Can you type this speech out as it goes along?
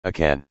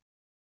Achan.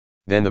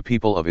 Then the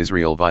people of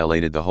Israel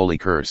violated the holy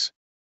curse.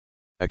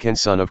 Achan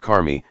son of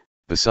Carmi,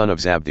 the son of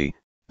Zabdi,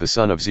 the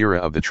son of Zerah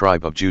of the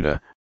tribe of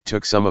Judah,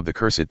 took some of the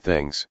cursed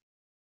things.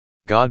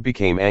 God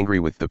became angry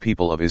with the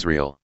people of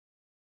Israel.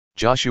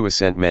 Joshua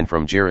sent men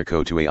from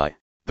Jericho to Ai,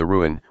 the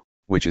ruin,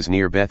 which is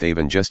near Beth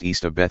Aven just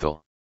east of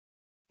Bethel.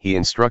 He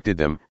instructed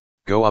them,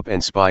 "Go up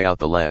and spy out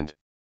the land."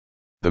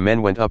 The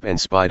men went up and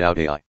spied out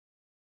Ai.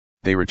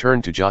 They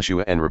returned to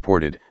Joshua and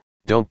reported,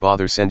 "Don't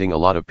bother sending a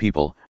lot of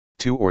people,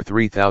 2,000 or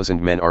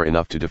 3,000 men are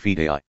enough to defeat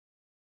Ai.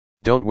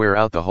 Don't wear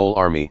out the whole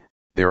army,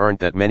 there aren't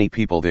that many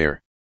people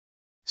there."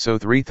 So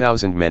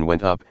 3,000 men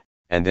went up,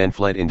 and then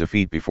fled in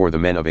defeat before the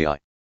men of Ai.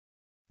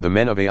 The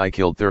men of Ai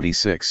killed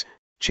 36,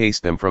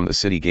 chased them from the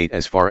city gate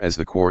as far as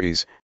the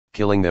Quarries,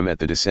 killing them at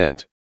the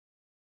descent.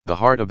 The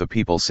heart of the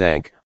people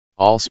sank,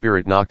 all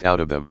spirit knocked out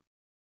of them.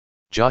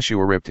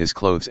 Joshua ripped his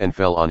clothes and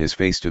fell on his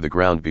face to the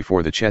ground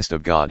before the chest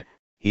of God,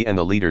 he and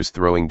the leaders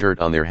throwing dirt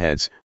on their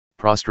heads,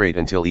 prostrate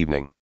until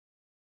evening.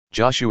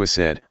 Joshua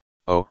said,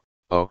 "Oh,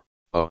 oh,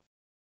 oh.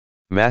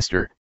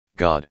 Master,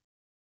 God.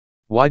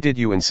 Why did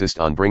you insist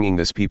on bringing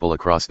this people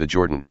across the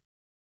Jordan?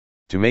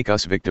 To make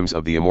us victims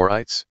of the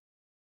Amorites?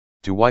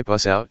 To wipe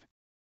us out?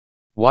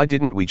 Why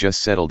didn't we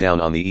just settle down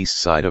on the east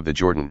side of the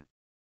Jordan?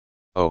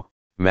 Oh,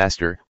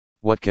 Master,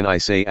 what can I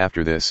say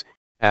after this,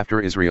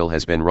 after Israel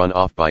has been run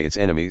off by its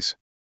enemies?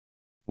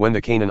 When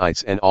the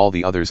Canaanites and all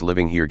the others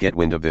living here get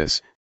wind of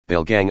this,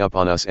 they'll gang up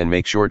on us and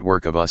make short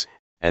work of us,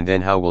 and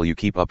then how will you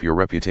keep up your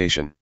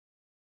reputation?"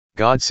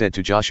 God said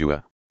to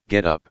Joshua,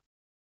 "Get up.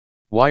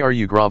 Why are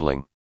you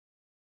groveling?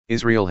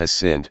 Israel has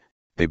sinned,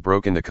 they've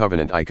broken the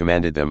covenant I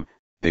commanded them,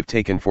 they've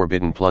taken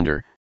forbidden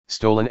plunder,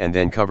 stolen and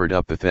then covered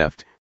up the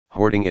theft,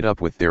 hoarding it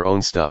up with their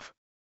own stuff.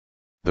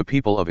 The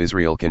people of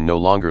Israel can no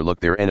longer look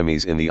their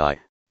enemies in the eye,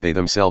 they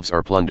themselves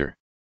are plunder.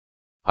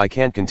 I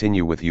can't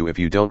continue with you if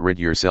you don't rid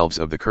yourselves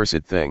of the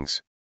cursed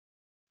things.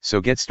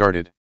 So get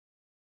started.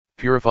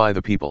 Purify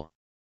the people.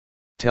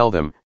 Tell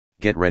them,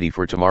 get ready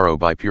for tomorrow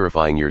by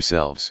purifying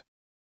yourselves.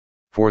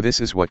 For this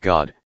is what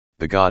God,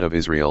 the God of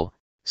Israel,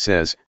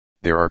 says,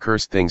 there are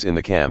cursed things in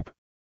the camp.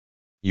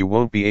 You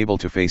won't be able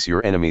to face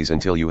your enemies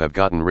until you have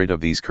gotten rid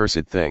of these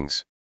cursed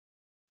things.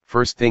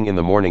 First thing in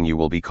the morning you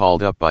will be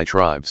called up by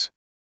tribes.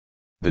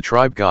 The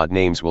tribe God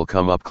names will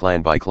come up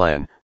clan by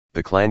clan,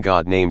 the clan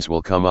God names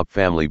will come up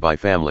family by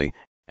family,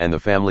 and the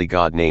family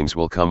God names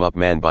will come up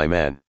man by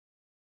man.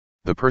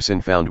 The person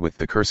found with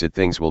the cursed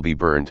things will be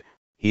burned,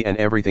 he and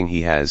everything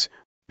he has,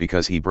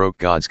 because he broke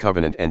God's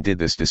covenant and did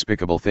this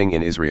despicable thing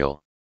in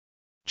Israel."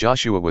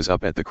 Joshua was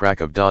up at the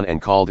crack of dawn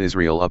and called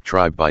Israel up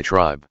tribe by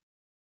tribe.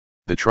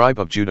 The tribe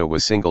of Judah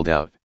was singled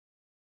out.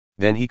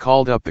 Then he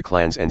called up the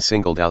clans and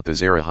singled out the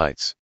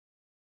Zerahites.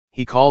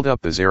 He called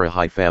up the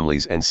Zerahite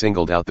families and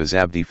singled out the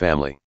Zabdi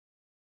family.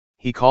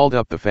 He called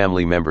up the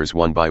family members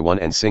one by one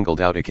and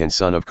singled out Achan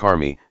son of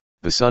Carmi,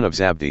 the son of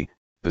Zabdi,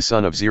 the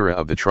son of Zerah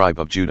of the tribe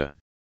of Judah.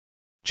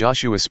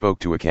 Joshua spoke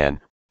to Achan,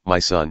 "My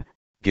son,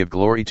 give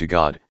glory to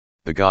God,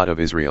 the God of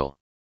Israel.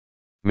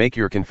 Make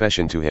your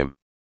confession to him.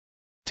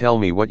 Tell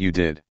me what you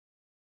did.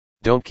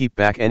 Don't keep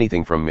back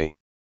anything from me."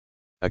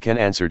 Achan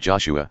answered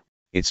Joshua,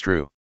 "It's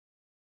true.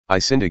 I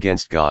sinned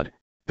against God,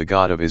 the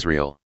God of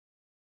Israel.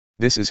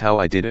 This is how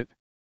I did it.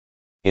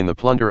 In the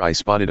plunder I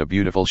spotted a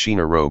beautiful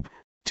Shinar robe,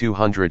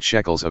 200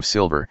 shekels of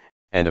silver,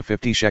 and a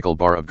 50-shekel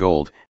bar of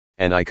gold,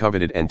 and I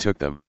coveted and took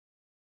them.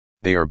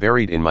 They are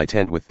buried in my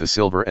tent with the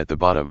silver at the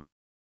bottom."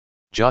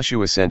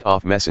 Joshua sent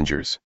off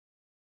messengers.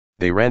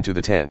 They ran to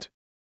the tent.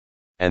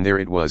 And there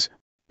it was,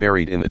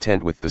 buried in the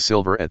tent with the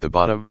silver at the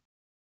bottom.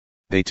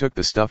 They took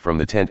the stuff from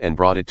the tent and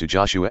brought it to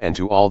Joshua and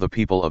to all the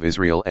people of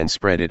Israel and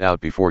spread it out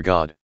before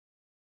God.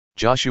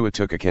 Joshua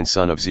took Achan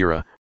son of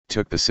Zerah,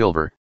 took the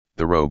silver,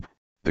 the robe,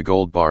 the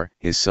gold bar,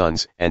 his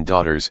sons and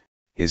daughters,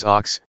 his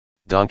ox,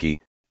 donkey,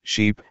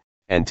 sheep,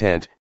 and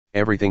tent,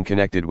 everything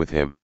connected with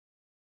him.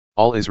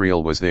 All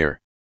Israel was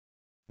there.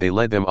 They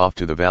led them off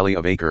to the Valley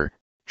of Achor,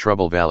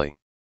 Trouble Valley.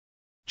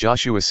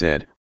 Joshua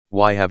said,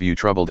 "Why have you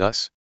troubled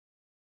us?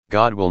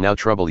 God will now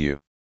trouble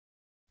you.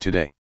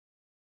 Today."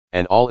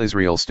 And all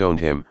Israel stoned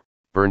him,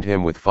 burned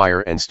him with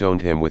fire and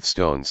stoned him with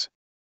stones.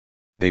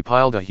 They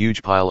piled a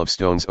huge pile of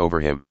stones over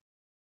him.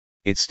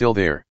 It's still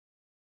there.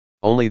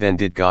 Only then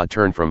did God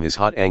turn from his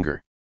hot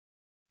anger.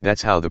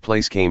 That's how the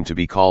place came to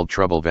be called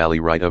Trouble Valley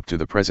right up to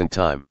the present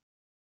time.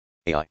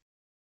 Ai.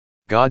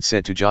 God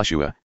said to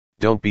Joshua,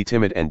 "Don't be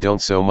timid and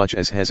don't so much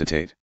as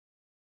hesitate.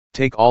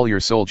 Take all your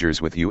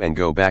soldiers with you and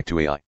go back to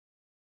Ai.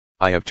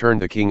 I have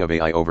turned the king of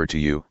Ai over to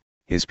you,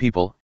 his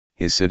people,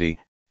 his city,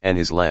 and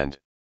his land.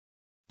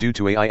 Do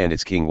to Ai and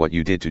its king what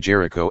you did to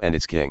Jericho and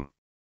its king.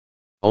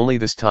 Only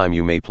this time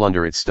you may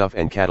plunder its stuff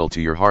and cattle to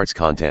your heart's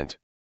content.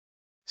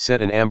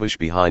 Set an ambush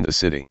behind the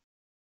city."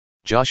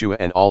 Joshua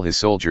and all his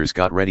soldiers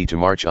got ready to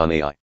march on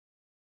Ai.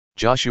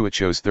 Joshua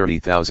chose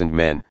 30,000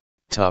 men,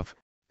 tough,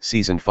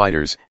 seasoned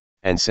fighters,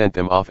 and sent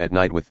them off at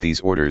night with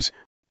these orders,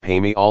 "Pay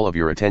me all of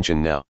your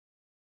attention now.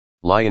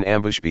 Lie in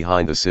ambush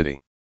behind the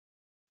city.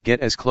 Get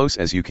as close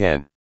as you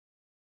can.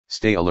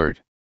 Stay alert.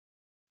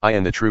 I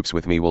and the troops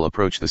with me will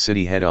approach the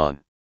city head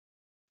on.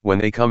 When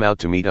they come out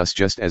to meet us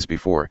just as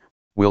before,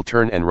 we'll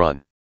turn and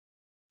run.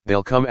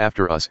 They'll come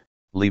after us,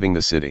 leaving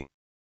the city.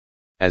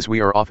 As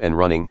we are off and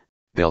running,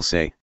 they'll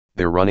say,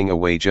 they're running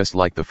away just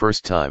like the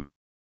first time.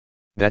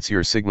 That's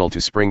your signal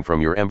to spring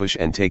from your ambush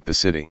and take the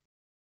city.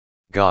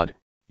 God,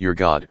 your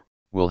God,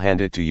 will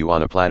hand it to you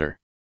on a platter.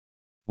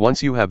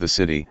 Once you have the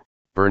city,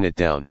 burn it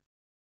down.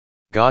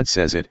 God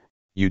says it,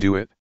 you do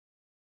it.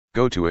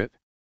 Go to it.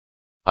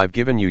 I've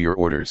given you your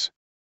orders.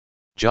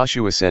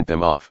 Joshua sent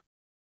them off.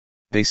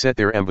 They set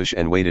their ambush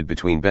and waited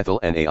between Bethel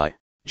and Ai,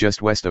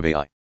 just west of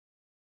Ai.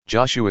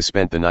 Joshua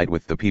spent the night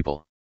with the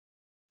people.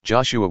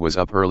 Joshua was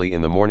up early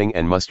in the morning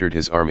and mustered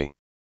his army.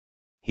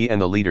 He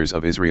and the leaders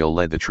of Israel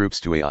led the troops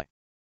to Ai.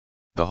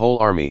 The whole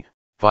army,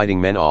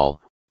 fighting men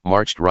all,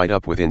 marched right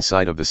up within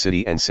sight of the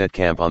city and set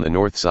camp on the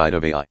north side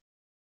of Ai.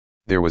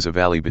 There was a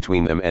valley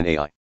between them and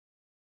Ai.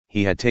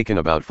 He had taken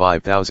about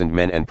 5,000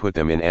 men and put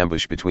them in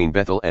ambush between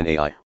Bethel and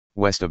Ai,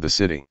 west of the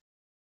city.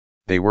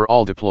 They were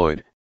all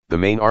deployed, the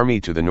main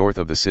army to the north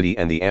of the city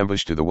and the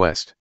ambush to the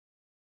west.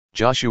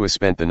 Joshua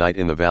spent the night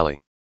in the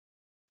valley.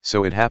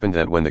 So it happened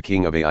that when the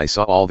king of Ai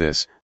saw all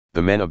this,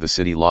 the men of the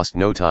city lost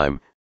no time,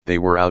 they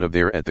were out of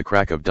there at the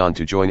crack of dawn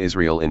to join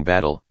Israel in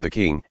battle, the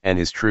king and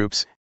his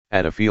troops,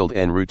 at a field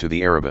en route to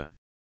the Arabah.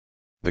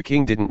 The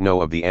king didn't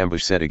know of the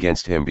ambush set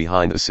against him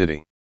behind the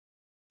city.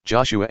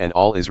 Joshua and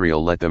all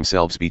Israel let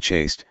themselves be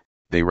chased,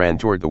 they ran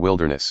toward the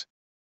wilderness.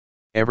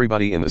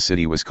 Everybody in the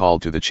city was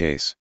called to the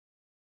chase.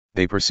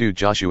 They pursued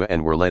Joshua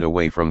and were led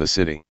away from the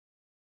city.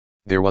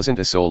 There wasn't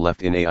a soul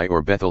left in Ai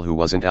or Bethel who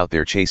wasn't out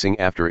there chasing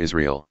after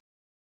Israel.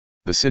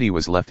 The city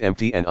was left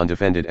empty and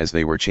undefended as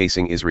they were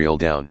chasing Israel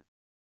down.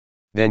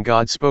 Then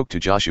God spoke to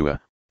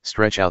Joshua,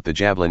 "Stretch out the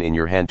javelin in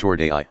your hand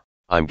toward Ai,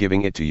 I'm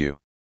giving it to you."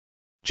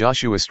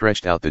 Joshua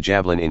stretched out the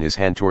javelin in his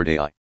hand toward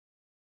Ai.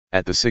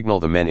 At the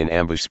signal the men in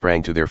ambush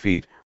sprang to their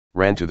feet,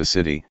 ran to the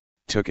city,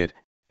 took it,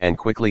 and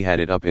quickly had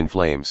it up in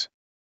flames.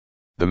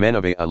 The men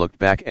of Ai looked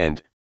back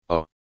and,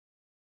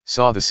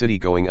 saw the city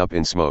going up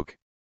in smoke.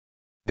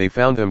 They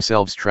found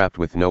themselves trapped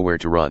with nowhere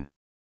to run.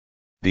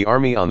 The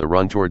army on the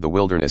run toward the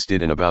wilderness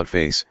did an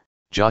about-face.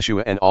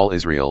 Joshua and all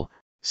Israel,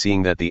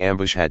 seeing that the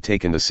ambush had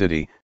taken the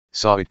city,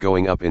 saw it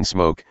going up in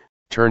smoke,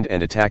 turned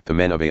and attacked the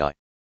men of Ai.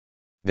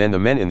 Then the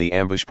men in the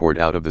ambush poured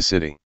out of the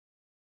city.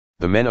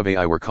 The men of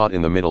Ai were caught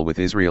in the middle with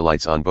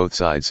Israelites on both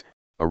sides,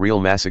 a real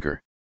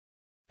massacre.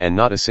 And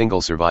not a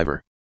single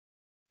survivor.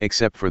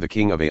 Except for the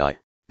king of Ai,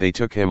 they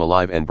took him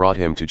alive and brought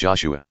him to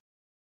Joshua.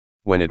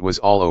 When it was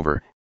all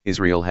over,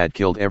 Israel had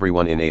killed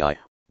everyone in Ai,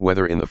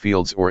 whether in the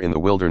fields or in the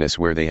wilderness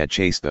where they had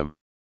chased them.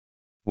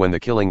 When the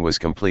killing was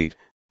complete,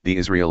 the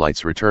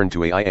Israelites returned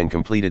to Ai and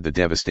completed the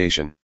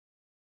devastation.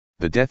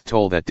 The death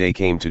toll that day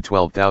came to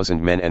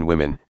 12,000 men and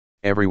women,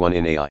 everyone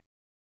in Ai.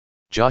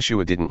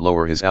 Joshua didn't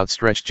lower his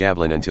outstretched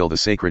javelin until the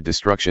sacred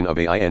destruction of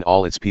Ai and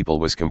all its people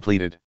was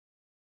completed.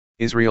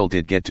 Israel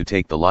did get to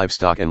take the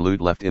livestock and loot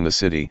left in the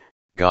city.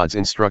 God's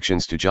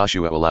instructions to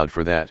Joshua allowed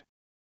for that.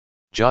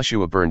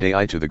 Joshua burned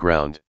Ai to the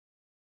ground.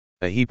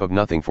 A heap of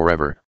nothing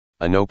forever,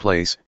 a no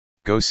place,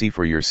 go see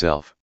for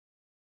yourself.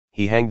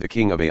 He hanged the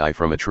king of Ai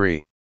from a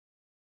tree.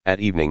 At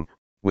evening,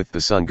 with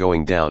the sun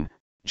going down,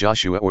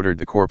 Joshua ordered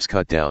the corpse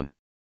cut down.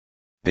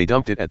 They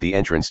dumped it at the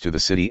entrance to the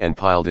city and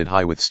piled it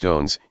high with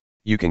stones.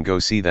 You can go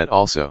see that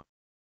also.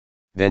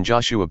 Then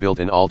Joshua built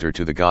an altar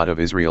to the God of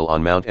Israel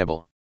on Mount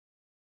Ebal.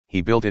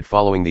 He built it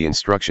following the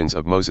instructions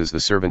of Moses the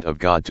servant of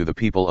God to the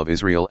people of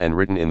Israel and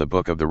written in the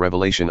book of the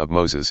Revelation of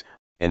Moses,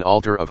 an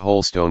altar of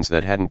whole stones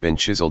that hadn't been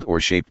chiseled or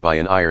shaped by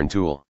an iron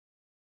tool.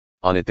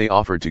 On it they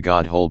offered to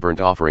God whole burnt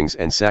offerings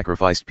and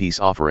sacrificed peace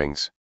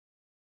offerings.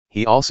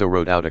 He also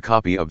wrote out a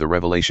copy of the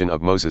Revelation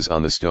of Moses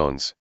on the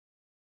stones.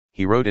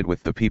 He wrote it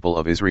with the people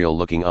of Israel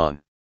looking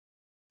on.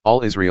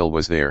 All Israel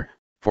was there,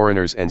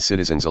 foreigners and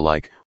citizens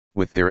alike,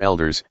 with their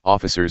elders,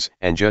 officers,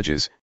 and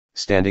judges,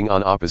 standing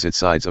on opposite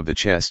sides of the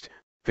chest,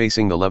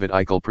 facing the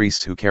Levitical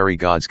priests who carry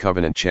God's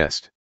covenant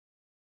chest.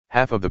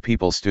 Half of the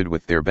people stood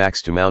with their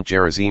backs to Mount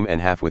Gerizim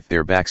and half with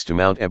their backs to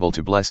Mount Ebal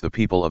to bless the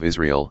people of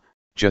Israel,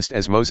 just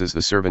as Moses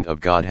the servant of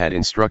God had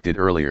instructed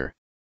earlier.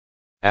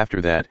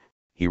 After that,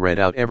 he read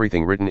out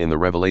everything written in the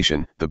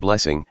Revelation, the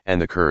blessing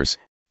and the curse,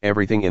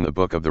 everything in the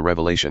book of the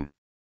Revelation.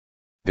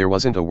 There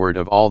wasn't a word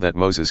of all that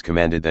Moses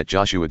commanded that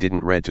Joshua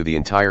didn't read to the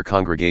entire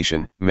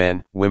congregation,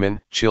 men, women,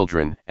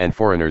 children, and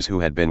foreigners who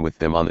had been with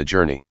them on the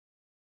journey.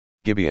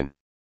 Gibeon.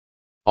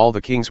 All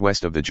the kings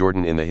west of the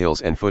Jordan in the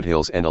hills and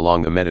foothills and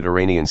along the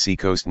Mediterranean sea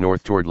coast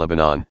north toward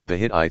Lebanon, the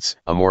Hittites,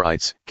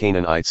 Amorites,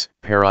 Canaanites,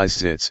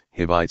 Perizzites,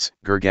 Hivites,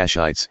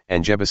 Girgashites,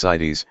 and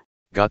Jebusites,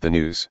 got the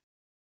news.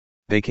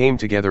 They came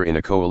together in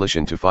a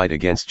coalition to fight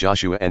against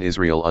Joshua and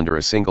Israel under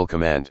a single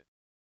command.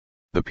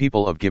 The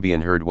people of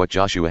Gibeon heard what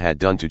Joshua had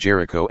done to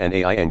Jericho and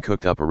Ai and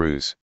cooked up a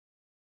ruse.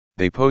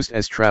 They posed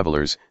as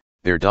travelers,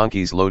 their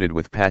donkeys loaded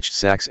with patched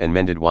sacks and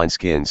mended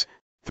wineskins,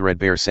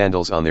 threadbare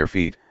sandals on their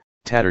feet,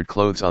 tattered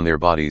clothes on their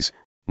bodies,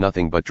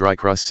 nothing but dry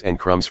crusts and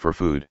crumbs for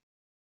food.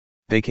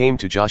 They came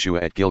to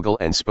Joshua at Gilgal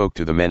and spoke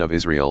to the men of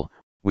Israel,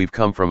 "We've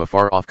come from a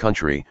far-off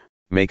country,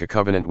 make a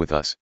covenant with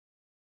us."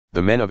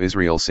 The men of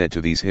Israel said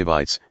to these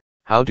Hivites,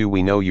 "How do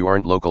we know you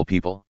aren't local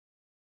people?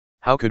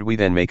 How could we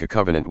then make a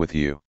covenant with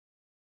you?"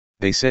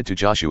 They said to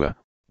Joshua,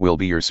 "We'll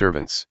be your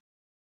servants."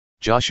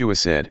 Joshua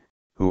said,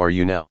 "Who are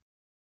you now?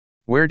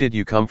 Where did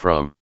you come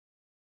from?"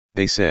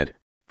 They said,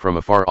 "From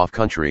a far-off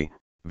country,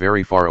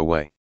 very far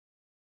away.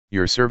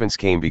 Your servants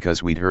came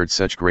because we'd heard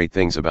such great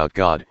things about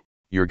God,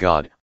 your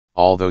God,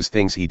 all those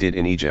things he did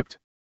in Egypt.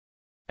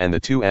 And the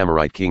two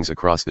Amorite kings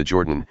across the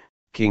Jordan,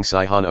 King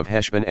Sihon of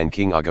Heshbon and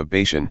King Og of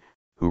Bashan,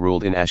 who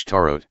ruled in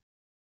Ashtaroth.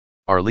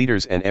 Our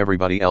leaders and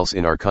everybody else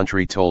in our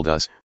country told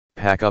us,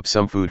 pack up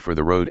some food for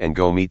the road and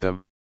go meet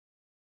them.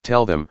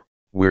 Tell them,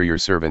 we're your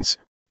servants,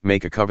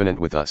 make a covenant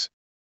with us.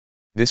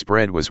 This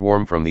bread was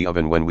warm from the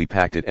oven when we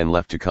packed it and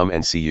left to come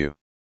and see you.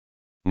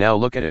 Now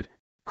look at it,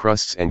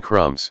 crusts and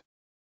crumbs.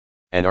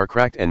 And our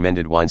cracked and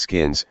mended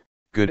wineskins,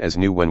 good as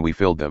new when we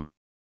filled them.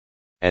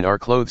 And our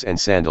clothes and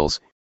sandals,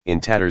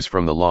 in tatters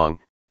from the long,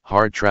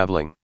 hard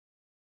traveling."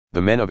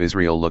 The men of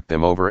Israel looked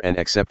them over and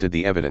accepted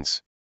the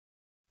evidence.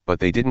 But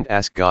they didn't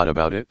ask God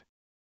about it.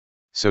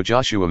 So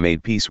Joshua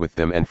made peace with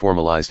them and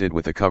formalized it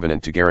with a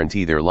covenant to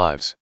guarantee their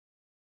lives.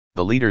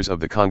 The leaders of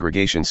the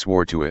congregation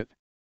swore to it.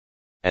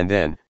 And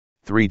then,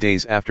 3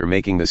 days after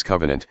making this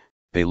covenant,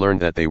 they learned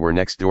that they were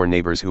next-door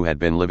neighbors who had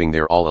been living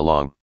there all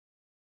along.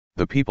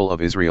 The people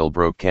of Israel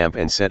broke camp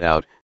and set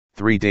out.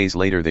 3 days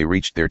later they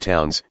reached their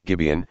towns,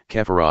 Gibeon,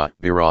 Kephirah,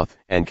 Beeroth,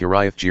 and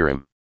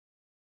Kiriath-Jearim.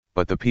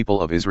 But the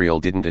people of Israel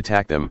didn't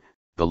attack them.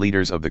 The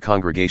leaders of the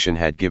congregation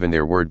had given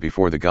their word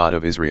before the God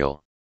of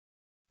Israel.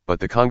 But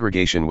the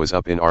congregation was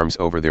up in arms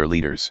over their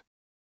leaders.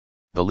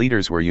 The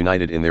leaders were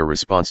united in their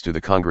response to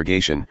the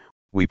congregation.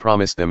 "We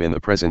promised them in the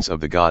presence of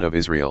the God of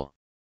Israel.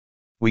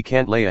 We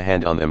can't lay a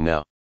hand on them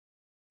now.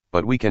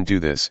 But we can do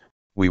this,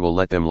 we will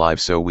let them live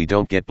so we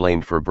don't get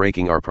blamed for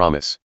breaking our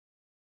promise."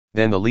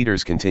 Then the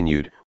leaders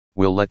continued,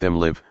 "We'll let them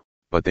live,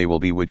 but they will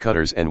be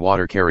woodcutters and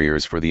water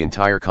carriers for the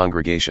entire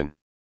congregation."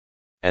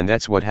 And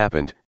that's what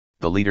happened.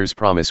 The leaders'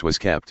 promise was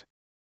kept.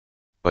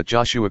 But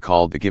Joshua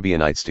called the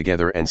Gibeonites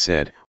together and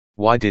said,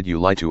 "Why did you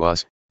lie to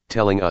us,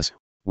 telling us,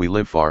 we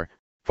live far,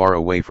 far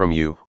away from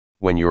you,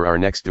 when you're our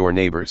next-door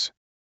neighbors?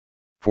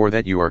 For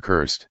that you are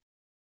cursed.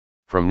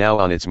 From now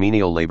on it's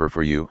menial labor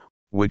for you,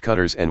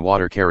 woodcutters and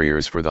water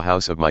carriers for the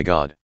house of my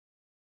God."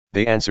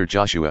 They answered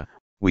Joshua,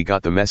 "We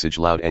got the message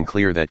loud and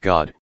clear that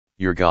God,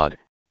 your God,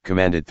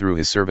 commanded through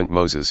his servant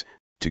Moses,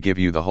 to give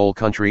you the whole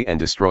country and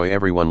destroy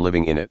everyone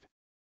living in it.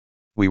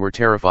 We were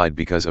terrified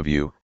because of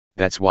you,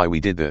 that's why we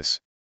did this.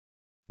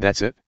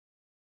 That's it.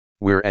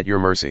 We're at your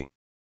mercy.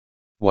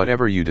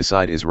 Whatever you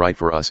decide is right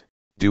for us,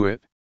 do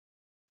it."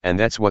 And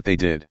that's what they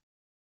did.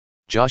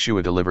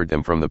 Joshua delivered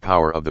them from the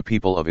power of the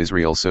people of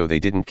Israel so they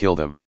didn't kill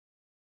them.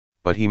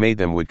 But he made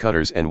them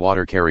woodcutters and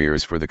water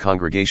carriers for the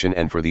congregation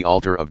and for the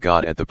altar of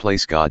God at the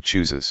place God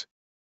chooses.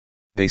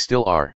 They still are.